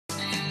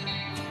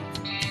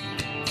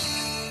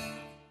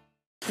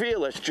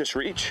feel it, just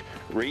reach,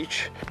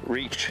 reach,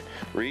 reach,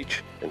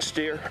 reach, and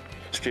steer,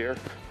 steer,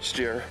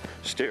 steer,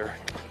 steer,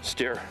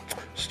 steer,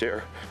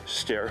 steer,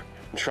 steer,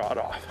 and trot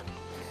off.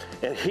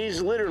 And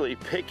he's literally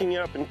picking it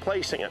up and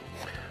placing it.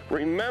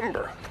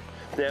 Remember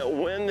that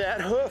when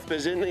that hoof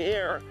is in the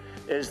air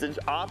is the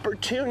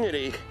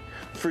opportunity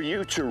for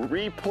you to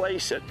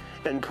replace it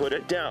and put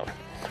it down.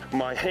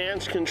 My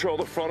hands control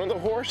the front of the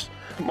horse,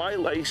 my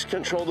legs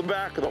control the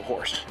back of the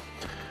horse.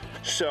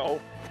 So,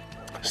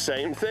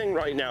 same thing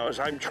right now as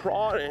I'm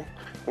trotting,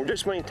 we're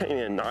just maintaining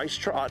a nice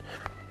trot.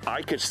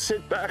 I could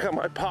sit back on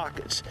my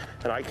pockets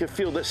and I could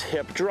feel this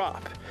hip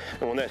drop.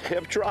 And when that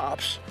hip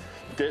drops,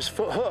 this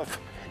foot hoof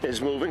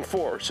is moving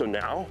forward. So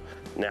now,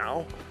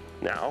 now,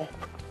 now,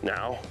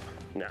 now,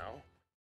 now.